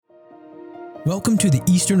Welcome to the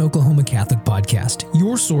Eastern Oklahoma Catholic Podcast,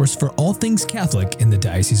 your source for all things Catholic in the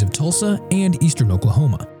Diocese of Tulsa and Eastern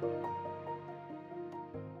Oklahoma.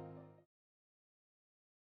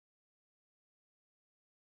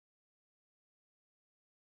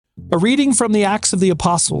 A reading from the Acts of the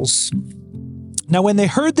Apostles. Now when they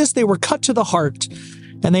heard this, they were cut to the heart,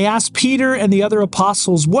 and they asked Peter and the other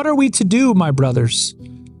apostles, "What are we to do, my brothers?"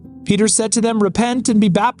 Peter said to them, "Repent and be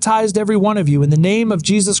baptized, every one of you, in the name of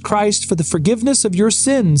Jesus Christ for the forgiveness of your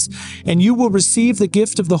sins, and you will receive the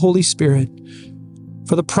gift of the Holy Spirit.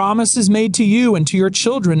 For the promise is made to you and to your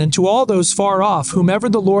children and to all those far off, whomever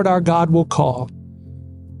the Lord our God will call."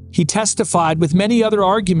 He testified with many other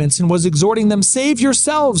arguments and was exhorting them, "Save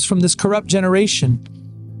yourselves from this corrupt generation."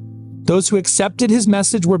 Those who accepted his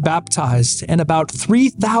message were baptized, and about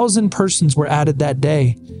 3,000 persons were added that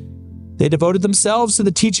day. They devoted themselves to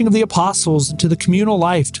the teaching of the apostles, and to the communal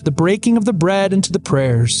life, to the breaking of the bread, and to the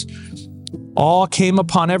prayers. Awe came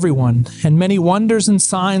upon everyone, and many wonders and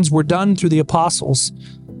signs were done through the apostles.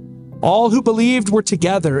 All who believed were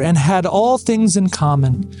together and had all things in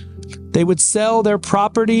common. They would sell their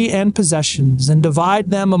property and possessions and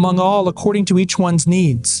divide them among all according to each one's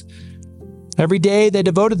needs. Every day they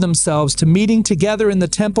devoted themselves to meeting together in the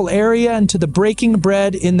temple area and to the breaking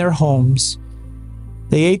bread in their homes.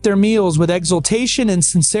 They ate their meals with exultation and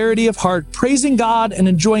sincerity of heart, praising God and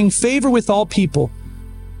enjoying favor with all people.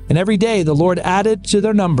 And every day the Lord added to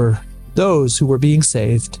their number those who were being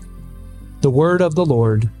saved. The word of the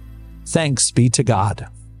Lord. Thanks be to God.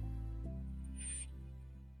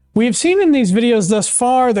 We have seen in these videos thus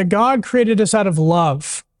far that God created us out of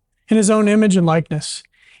love, in his own image and likeness.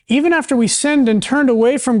 Even after we sinned and turned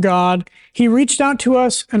away from God, he reached out to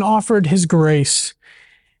us and offered his grace.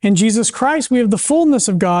 In Jesus Christ, we have the fullness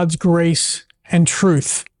of God's grace and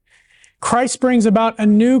truth. Christ brings about a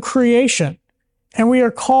new creation, and we are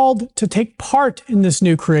called to take part in this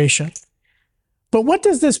new creation. But what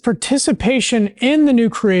does this participation in the new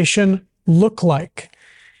creation look like?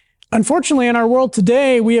 Unfortunately, in our world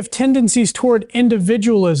today, we have tendencies toward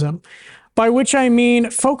individualism, by which I mean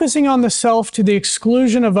focusing on the self to the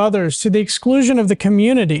exclusion of others, to the exclusion of the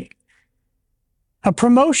community. A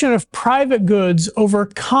promotion of private goods over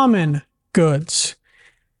common goods.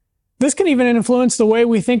 This can even influence the way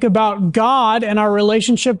we think about God and our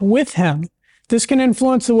relationship with him. This can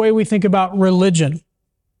influence the way we think about religion.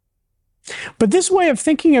 But this way of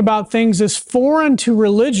thinking about things is foreign to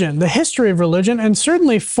religion, the history of religion, and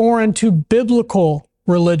certainly foreign to biblical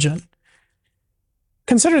religion.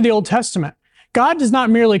 Consider the Old Testament. God does not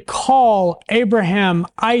merely call Abraham,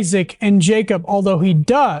 Isaac, and Jacob, although he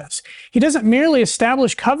does. He doesn't merely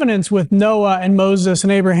establish covenants with Noah and Moses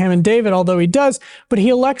and Abraham and David, although he does, but he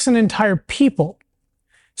elects an entire people.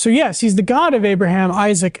 So yes, he's the God of Abraham,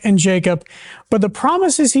 Isaac, and Jacob, but the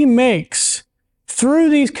promises he makes through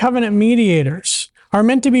these covenant mediators are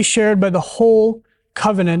meant to be shared by the whole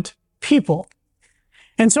covenant people.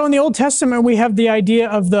 And so in the Old Testament, we have the idea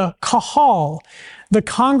of the kahal, the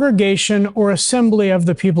congregation or assembly of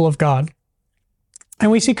the people of God. And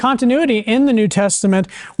we see continuity in the New Testament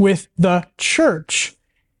with the church.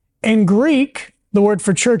 In Greek, the word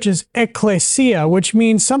for church is ekklesia, which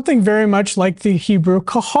means something very much like the Hebrew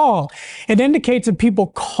kahal. It indicates a people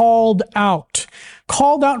called out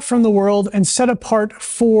from the world and set apart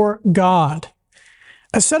for God.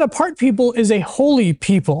 A set-apart people is a holy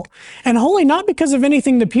people, and holy not because of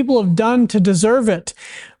anything the people have done to deserve it,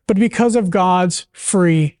 but because of God's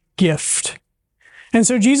free gift. And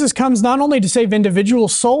so Jesus comes not only to save individual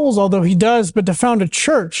souls, although he does, but to found a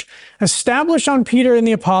church established on Peter and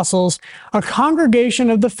the apostles, a congregation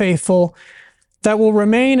of the faithful that will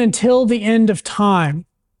remain until the end of time,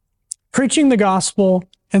 preaching the gospel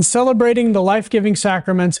and celebrating the life-giving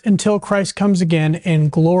sacraments until Christ comes again in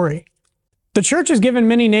glory. The church is given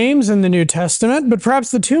many names in the New Testament, but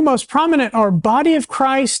perhaps the two most prominent are Body of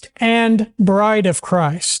Christ and Bride of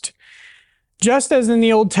Christ. Just as in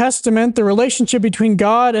the Old Testament, the relationship between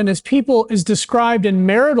God and his people is described in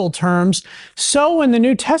marital terms, so in the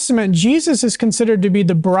New Testament, Jesus is considered to be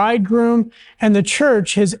the bridegroom and the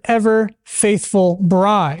church his ever faithful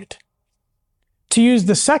bride. To use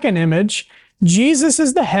the second image, Jesus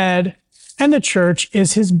is the head and the church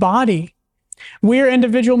is his body. We are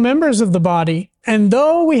individual members of the body, and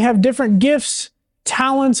though we have different gifts,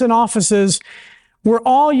 talents, and offices, we're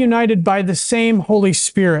all united by the same Holy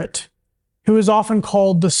Spirit, who is often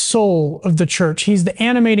called the soul of the church. He's the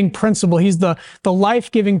animating principle. He's the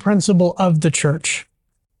life-giving principle of the church.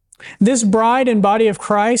 This bride and body of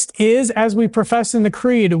Christ is, as we profess in the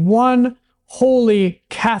Creed, one holy,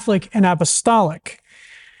 Catholic, and apostolic.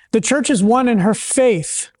 The church is one in her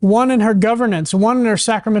faith, one in her governance, one in her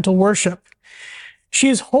sacramental worship. She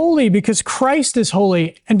is holy because Christ is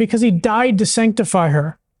holy and because he died to sanctify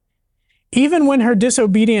her. Even when her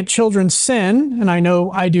disobedient children sin, and I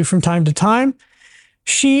know I do from time to time,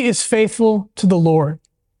 she is faithful to the Lord.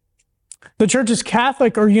 The church is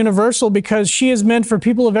Catholic or universal because she is meant for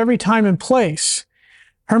people of every time and place.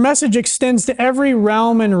 Her message extends to every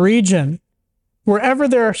realm and region, wherever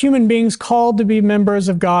there are human beings called to be members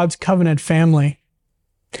of God's covenant family.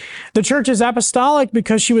 The church is apostolic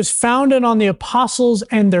because she was founded on the apostles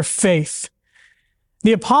and their faith.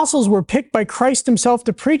 The apostles were picked by Christ himself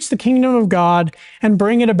to preach the kingdom of God and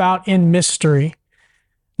bring it about in mystery.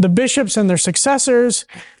 The bishops and their successors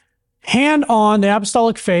hand on the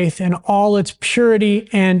apostolic faith in all its purity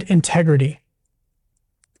and integrity.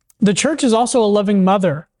 The church is also a loving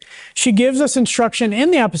mother. She gives us instruction in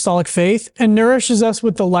the apostolic faith and nourishes us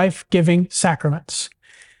with the life-giving sacraments.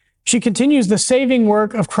 She continues the saving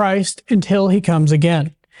work of Christ until he comes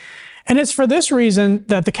again. And it's for this reason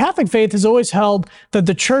that the Catholic faith has always held that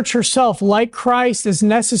the church herself, like Christ, is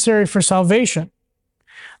necessary for salvation.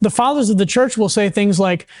 The fathers of the church will say things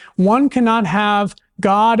like, one cannot have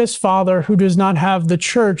God as father who does not have the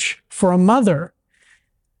church for a mother.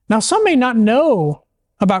 Now, some may not know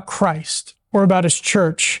about Christ or about his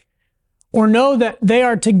church, or know that they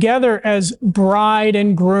are together as bride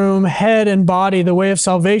and groom, head and body, the way of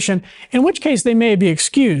salvation, in which case they may be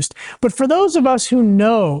excused. But for those of us who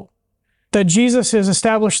know that Jesus has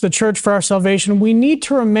established the church for our salvation, we need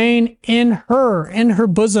to remain in her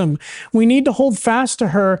bosom. We need to hold fast to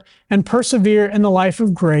her and persevere in the life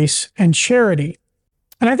of grace and charity.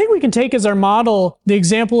 And I think we can take as our model the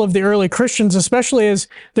example of the early Christians, especially as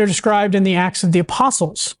they're described in the Acts of the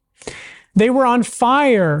Apostles. They were on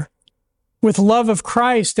fire with love of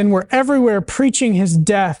Christ and were everywhere preaching his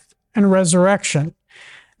death and resurrection.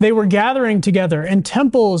 They were gathering together in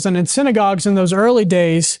temples and in synagogues in those early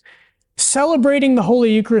days, celebrating the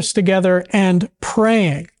Holy Eucharist together and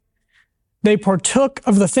praying. They partook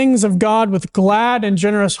of the things of God with glad and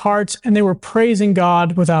generous hearts, and they were praising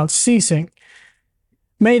God without ceasing.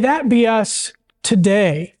 May that be us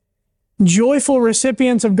today, joyful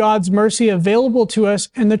recipients of God's mercy available to us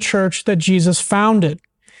in the church that Jesus founded.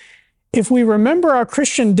 If we remember our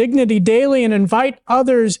Christian dignity daily and invite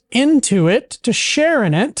others into it to share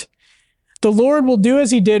in it, the Lord will do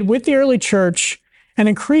as he did with the early church and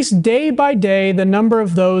increase day by day the number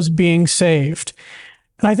of those being saved.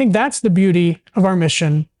 And I think that's the beauty of our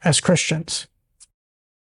mission as Christians.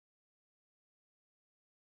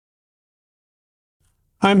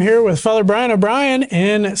 I'm here with Father Brian O'Brien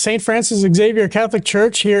in St. Francis Xavier Catholic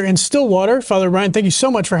Church here in Stillwater. Father Brian, thank you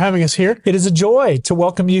so much for having us here. It is a joy to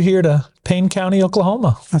welcome you here to Payne County,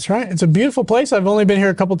 Oklahoma. That's right. It's a beautiful place. I've only been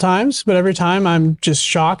here a couple times, but every time I'm just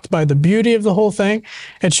shocked by the beauty of the whole thing.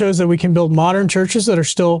 It shows that we can build modern churches that are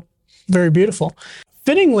still very beautiful.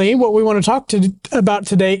 Fittingly, what we want to talk about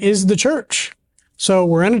today is the church. So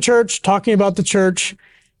we're in a church talking about the church.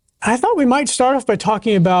 I thought we might start off by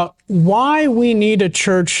talking about why we need a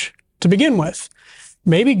church to begin with.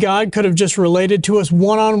 Maybe God could have just related to us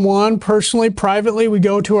one-on-one, personally, privately. We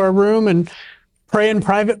go to our room and pray in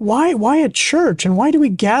private. Why a church? And why do we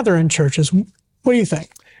gather in churches? What do you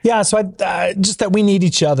think? Yeah, so just that we need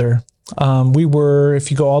each other.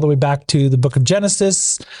 If you go all the way back to the book of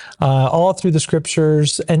Genesis, all through the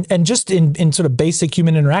scriptures, and just in sort of basic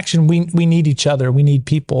human interaction, we need each other. We need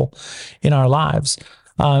people in our lives.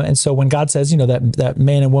 And so when God says, that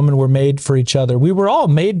man and woman were made for each other, we were all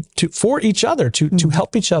made for each other, to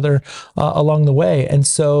help each other along the way. And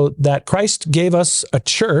so that Christ gave us a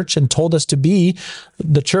church and told us to be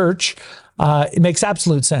the church, it makes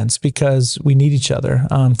absolute sense because we need each other.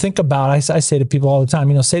 Think about, I say to people all the time,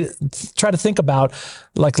 try to think about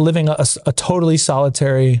like living a totally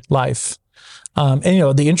solitary life. And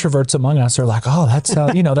the introverts among us are like, oh,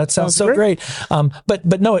 that sounds so great.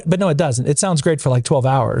 But no, it doesn't. It sounds great for like 12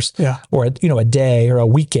 hours, or a day or a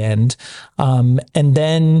weekend, and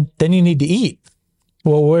then you need to eat.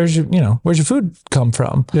 Well, where's your food come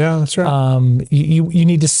from? Yeah, that's right. You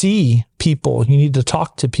need to see people. You need to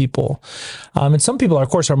talk to people. And some people, of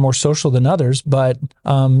course, are more social than others. But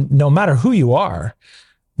no matter who you are,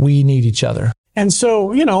 we need each other. And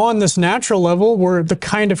so, on this natural level, we're the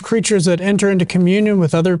kind of creatures that enter into communion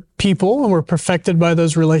with other people, and we're perfected by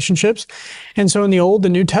those relationships. And so in the Old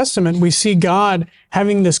and New Testament, we see God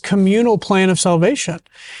having this communal plan of salvation.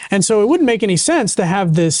 And so it wouldn't make any sense to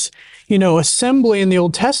have this, assembly in the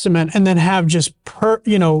Old Testament and then have just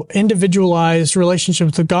individualized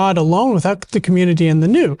relationships with God alone without the community in the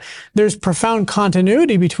New. There's profound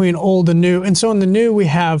continuity between Old and New. And so in the New, we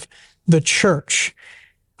have the church.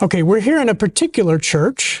 Okay, we're here in a particular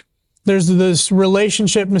church. There's this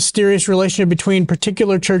relationship, mysterious relationship between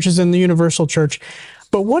particular churches and the universal church.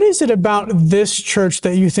 But what is it about this church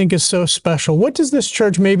that you think is so special? What does this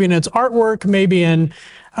church, maybe in its artwork, maybe in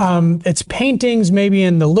its paintings, maybe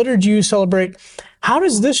in the liturgy you celebrate, how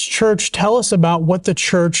does this church tell us about what the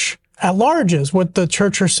church at large is, what the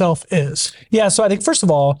church herself is? Yeah, so I think first of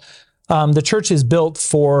all, the church is built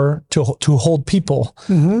to hold people.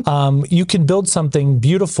 You can build something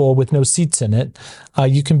beautiful with no seats in it.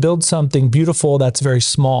 You can build something beautiful that's very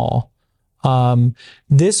small.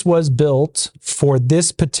 This was built for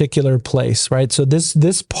this particular place, right? So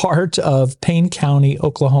this part of Payne County,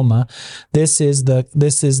 Oklahoma, this is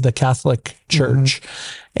the Catholic Church.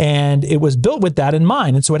 And it was built with that in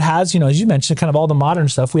mind. And so it has, as you mentioned, kind of all the modern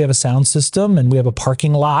stuff. We have a sound system and we have a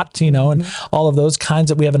parking lot, and all of those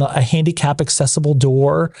kinds we have a handicap accessible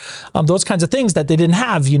door, those kinds of things that they didn't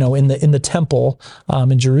have, in the temple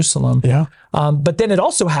in Jerusalem. Yeah. But then it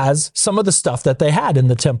also has some of the stuff that they had in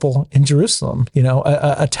the temple in Jerusalem,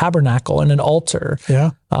 a tabernacle and an altar,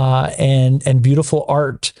 and beautiful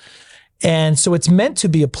art. And so it's meant to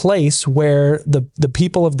be a place where the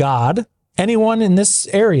people of God, anyone in this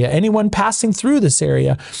area, anyone passing through this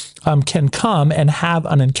area, can come and have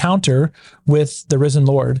an encounter with the risen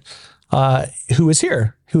Lord, who is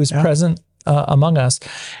here, who is present among us.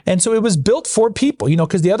 And so it was built for people,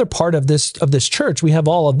 because the other part of this church, we have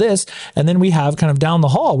all of this, and then we have kind of down the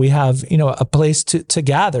hall, we have, a place to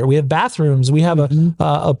gather. We have bathrooms, we have a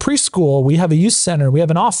preschool, we have a youth center, we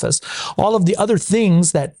have an office, all of the other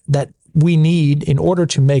things that we need in order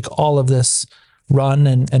to make all of this run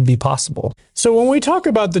and be possible. So when we talk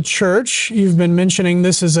about the church, you've been mentioning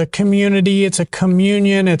this is a community, it's a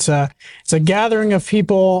communion, it's a gathering of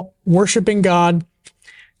people worshiping God.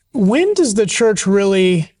 When does the church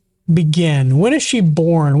really begin? When is she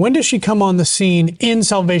born? When does she come on the scene in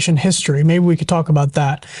salvation history? Maybe we could talk about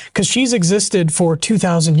that, because she's existed for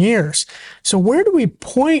 2,000 years. So where do we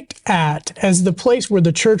point at as the place where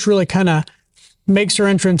the church really kind of makes her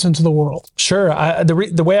entrance into the world? Sure.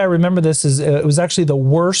 The way I remember this is it was actually the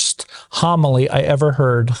worst homily I ever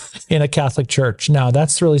heard in a Catholic church. Now,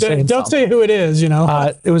 that's really saying Don't something. say who it is,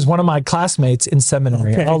 It was one of my classmates in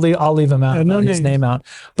seminary. Okay. I'll leave him out, his name out.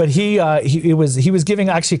 But he was giving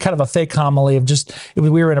actually kind of a fake homily of we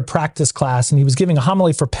were in a practice class, and he was giving a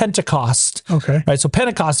homily for Pentecost. Okay. Right. So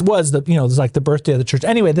Pentecost was it was like the birthday of the church.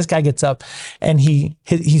 Anyway, this guy gets up and he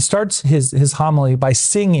starts his homily by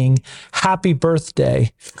singing "Happy Birthday"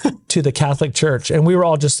 to the Catholic Church, and we were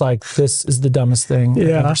all just like, "This is the dumbest thing I've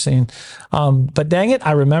ever seen." But dang it,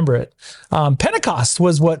 I remember it. Pentecost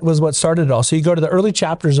was what started it all. So you go to the early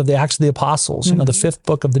chapters of the Acts of the Apostles, the fifth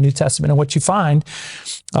book of the New Testament, and what you find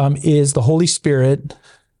is the Holy Spirit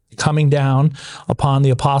coming down upon the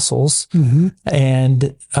apostles,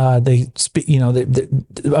 and they speak.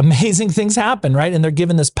 The amazing things happen, right? And they're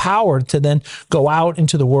given this power to then go out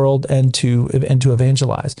into the world and to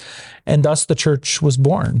evangelize, and thus the church was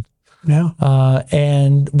born. Yeah.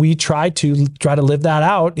 And we try to live that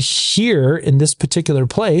out here in this particular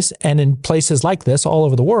place, and in places like this all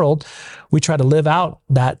over the world. We try to live out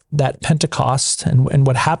that Pentecost and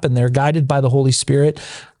what happened there, guided by the Holy Spirit,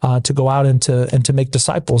 to go out and to make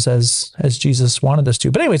disciples as Jesus wanted us to.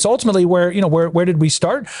 But anyway, it's ultimately where did we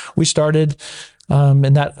start? We started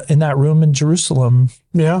in that room in Jerusalem.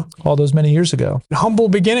 Yeah. All those many years ago. Humble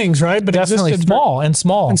beginnings, right? But definitely small.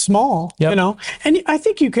 Yep. And I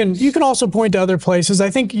think you can also point to other places. I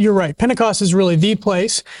think you're right. Pentecost is really the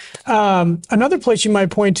place. Another place you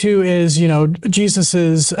might point to is,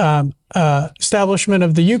 Jesus's establishment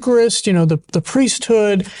of the Eucharist, the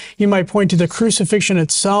priesthood. You might point to the crucifixion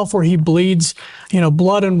itself, where he bleeds,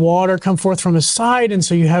 blood and water come forth from his side. And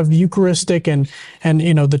so you have Eucharistic and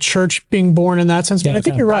the church being born in that sense. But I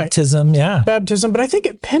think you're right. Baptism. But I think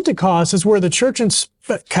at Pentecost is where the church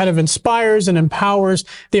kind of inspires and empowers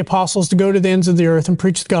the apostles to go to the ends of the earth and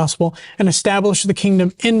preach the gospel and establish the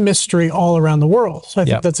kingdom in mystery all around the world. So I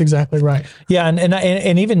think that's exactly right. Yeah,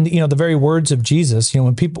 and even the very words of Jesus.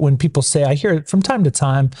 When people say, I hear it from time to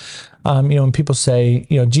time. When people say,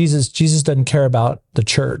 Jesus doesn't care about the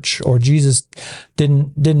church, or Jesus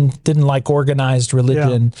didn't like organized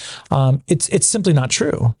religion. It's simply not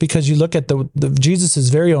true, because you look at the Jesus's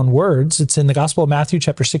very own words. It's in the Gospel of Matthew,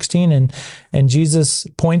 chapter 16, and Jesus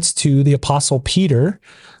points to the Apostle Peter.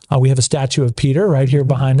 We have a statue of Peter right here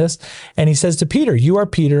behind us, and he says to Peter, "You are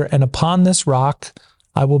Peter, and upon this rock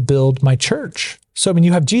I will build my church." So,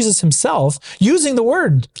 you have Jesus himself using the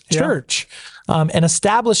word church. And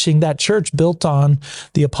establishing that church built on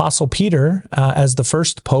the Apostle Peter as the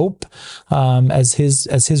first pope, as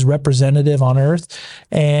his representative on earth,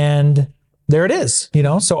 and there it is,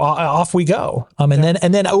 so off we go. And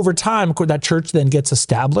then over time, of course, that church then gets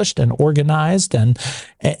established and organized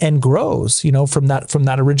and grows, from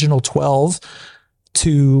that original 12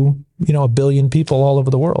 to, 1 billion people all over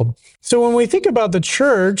the world. So when we think about the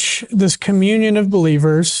church, this communion of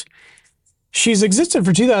believers, she's existed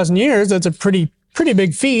for 2,000 years. That's a pretty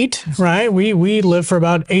big feat, right? We live for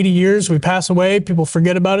about 80 years. We pass away. People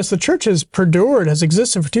forget about us. The church has perdured, has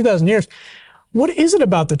existed for 2,000 years. What is it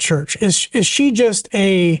about the church? Is she just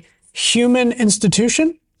a human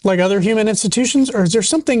institution like other human institutions, or is there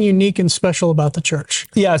something unique and special about the church?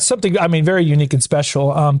 Yeah, it's something, very unique and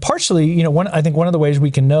special. Partially, I think one of the ways we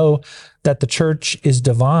can know that the church is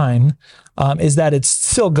divine is that it's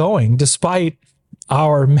still going despite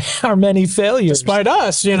our many failures. Despite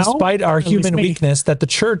us, Despite our human weakness, that the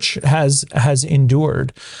church has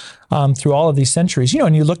endured through all of these centuries.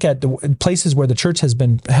 And you look at the places where the church has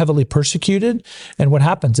been heavily persecuted, and what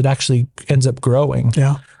happens? It actually ends up growing.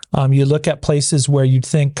 Yeah. You look at places where you'd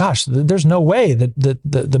think, gosh, there's no way that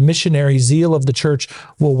the missionary zeal of the church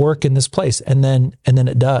will work in this place. And then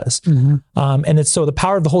it does. Mm-hmm. And it's so the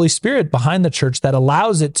power of the Holy Spirit behind the church that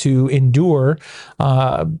allows it to endure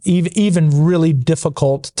even really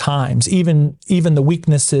difficult times, even the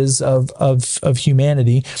weaknesses of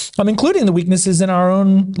humanity, including the weaknesses in our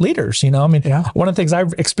own leaders. One of the things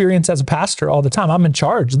I've experienced as a pastor all the time, I'm in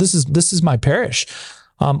charge. This is my parish.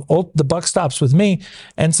 The buck stops with me.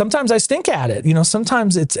 And sometimes I stink at it.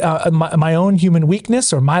 Sometimes it's my own human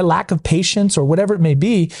weakness or my lack of patience or whatever it may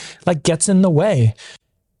be, gets in the way.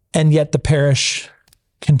 And yet the parish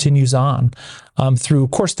continues on through,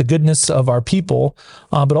 of course, the goodness of our people,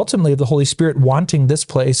 but ultimately of the Holy Spirit wanting this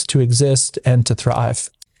place to exist and to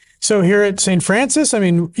thrive. So here at St. Francis,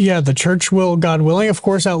 the church will, God willing, of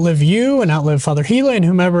course, outlive you and outlive Father Healy and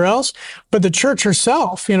whomever else. But the church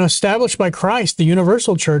herself, established by Christ, the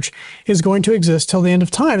universal church, is going to exist till the end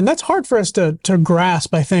of time. And that's hard for us to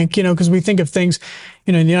grasp, I think, because we think of things,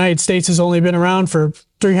 the United States has only been around for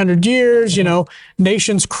 300 years,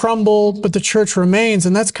 nations crumble, but the church remains.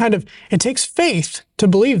 And that's it takes faith to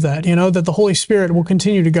believe that, that the Holy Spirit will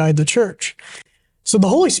continue to guide the church. So the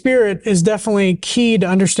Holy Spirit is definitely key to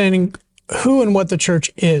understanding who and what the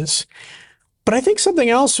church is. But I think something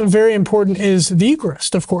else very important is the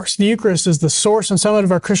Eucharist, of course. The Eucharist is the source and summit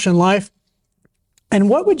of our Christian life. And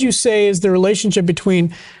what would you say is the relationship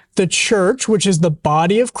between the church, which is the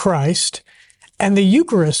body of Christ, and the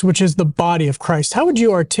Eucharist, which is the body of Christ? How would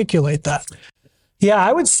you articulate that? Yeah,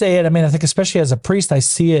 I would say it. I think especially as a priest, I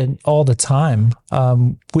see it all the time.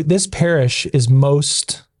 This parish is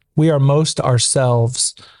we are most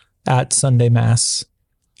ourselves at Sunday Mass.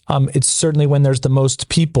 It's certainly when there's the most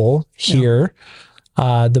people here,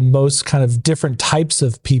 the most kind of different types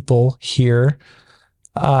of people here,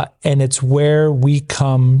 and it's where we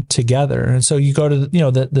come together. And so you go to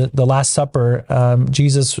the Last Supper,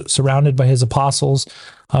 Jesus surrounded by his apostles.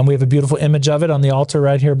 We have a beautiful image of it on the altar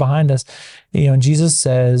right here behind us. And Jesus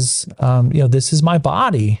says, this is my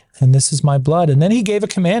body and this is my blood. And then he gave a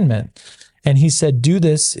commandment. And he said, do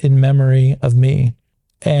this in memory of me.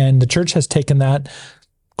 And the church has taken that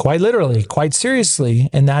quite literally, quite seriously.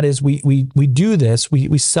 And that is, we do this.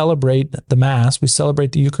 We celebrate the Mass. We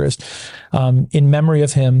celebrate the Eucharist in memory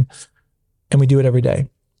of him. And we do it every day.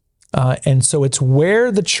 And so it's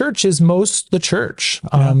where the church is most the church,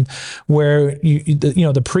 where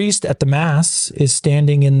the priest at the Mass is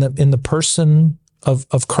standing in the person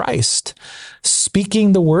of Christ,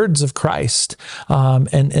 speaking the words of Christ,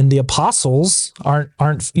 and the apostles aren't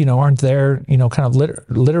there, kind of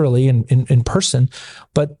literally in person,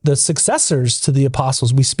 but the successors to the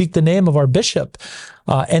apostles, we speak the name of our bishop,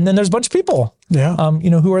 and then there's a bunch of people,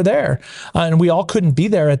 who are there, and we all couldn't be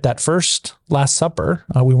there at that first Last Supper.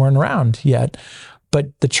 We weren't around yet.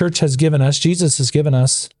 But the church has given us, Jesus has given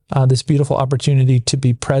us this beautiful opportunity to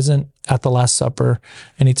be present at the Last Supper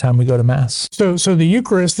anytime we go to Mass. So the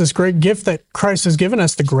Eucharist, this great gift that Christ has given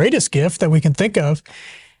us, the greatest gift that we can think of,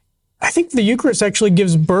 I think the Eucharist actually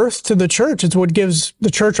gives birth to the church. It's what gives the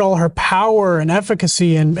church all her power and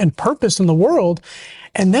efficacy and purpose in the world.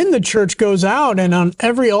 And then the church goes out and on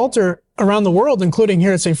every altar around the world, including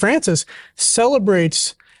here at St. Francis,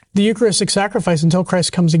 celebrates the Eucharistic sacrifice until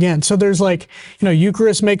Christ comes again. So there's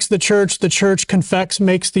Eucharist makes the church confects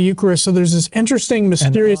makes the Eucharist. So there's this interesting,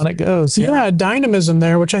 mysterious, and on it goes. Dynamism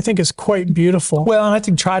there, which I think is quite beautiful. Well, and I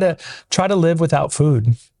think try to live without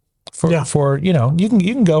food for you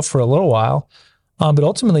can go for a little while, but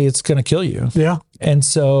ultimately it's going to kill you. Yeah. And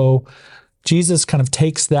so Jesus kind of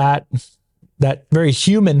takes that very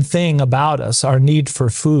human thing about us, our need for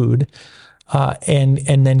food,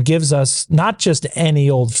 and then gives us not just any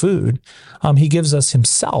old food. He gives us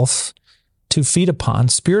himself to feed upon,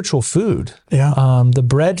 spiritual food. Yeah. The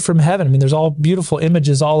bread from heaven. I mean, there's all beautiful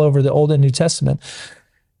images all over the Old and New Testament.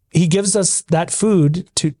 He gives us that food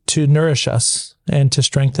to nourish us and to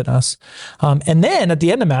strengthen us. And then at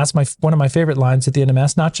the end of Mass, one of my favorite lines at the end of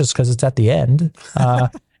Mass, not just because it's at the end,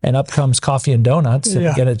 and up comes coffee and donuts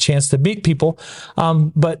and get a chance to meet people,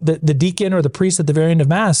 but the deacon or the priest at the very end of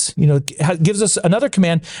Mass, gives us another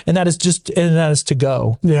command, and that is to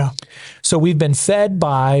go. Yeah. So we've been fed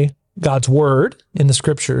by God's word in the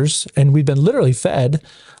scriptures, and we've been literally fed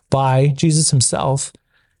by Jesus himself.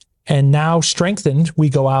 And now strengthened, we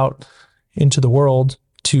go out into the world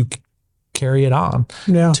to carry it on,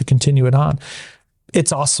 to continue it on.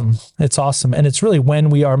 It's awesome. It's awesome. And it's really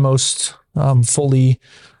when we are most fully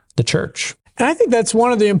the church. And I think that's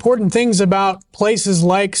one of the important things about places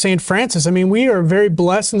like St. Francis. I mean, we are very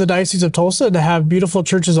blessed in the Diocese of Tulsa to have beautiful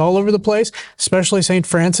churches all over the place, especially St.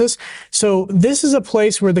 Francis. So this is a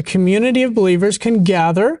place where the community of believers can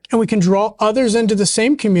gather and we can draw others into the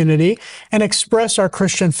same community and express our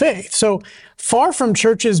Christian faith. So far from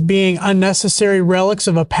churches being unnecessary relics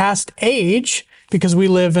of a past age, because we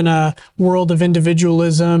live in a world of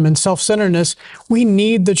individualism and self-centeredness, we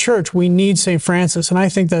need the church. We need St. Francis. And I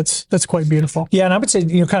think that's quite beautiful. Yeah. And I would say,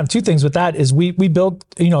 kind of two things with that is we built,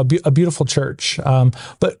 a beautiful church.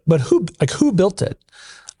 But who built it?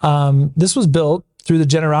 This was built through the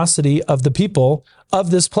generosity of the people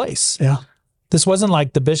of this place. Yeah. This wasn't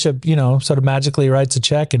like the bishop, sort of magically writes a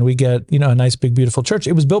check and we get, a nice, big, beautiful church.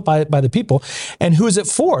 It was built by the people. And who is it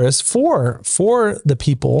for? It's for the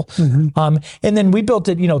people. Mm-hmm. And then we built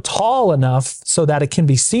it, tall enough so that it can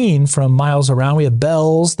be seen from miles around. We have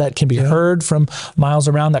bells that can be heard from miles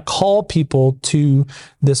around that call people to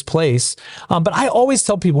this place. But I always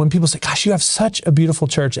tell people when people say, gosh, you have such a beautiful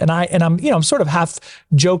church. And I'm sort of half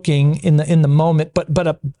joking in the moment,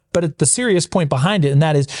 but at the serious point behind it, and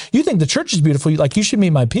that is, you think the church is beautiful, you should meet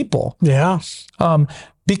my people. Yeah.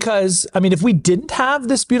 Because, if we didn't have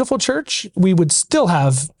this beautiful church, we would still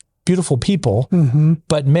have beautiful people. Mm-hmm.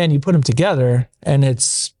 But man, you put them together and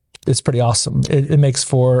it's pretty awesome. It makes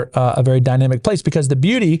for a very dynamic place because the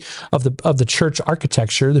beauty of the church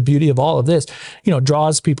architecture, the beauty of all of this,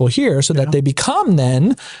 draws people here so that they become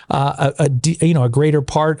then a greater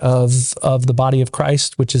part of the body of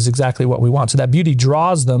Christ, which is exactly what we want. So that beauty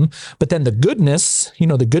draws them, but then the goodness,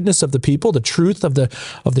 the goodness of the people, the truth of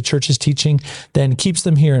the church's teaching, then keeps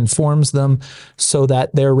them here and forms them so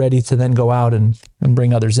that they're ready to then go out and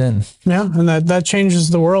bring others in. Yeah, and that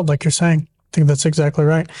changes the world, like you're saying. I think that's exactly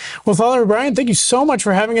right. Well, Father Brian, thank you so much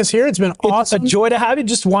for having us here. It's been awesome. It's a joy to have you.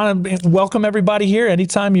 Just want to welcome everybody here.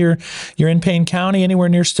 Anytime you're in Payne County, anywhere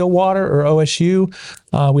near Stillwater or OSU,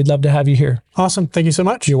 we'd love to have you here. Awesome. Thank you so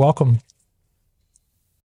much. You're welcome.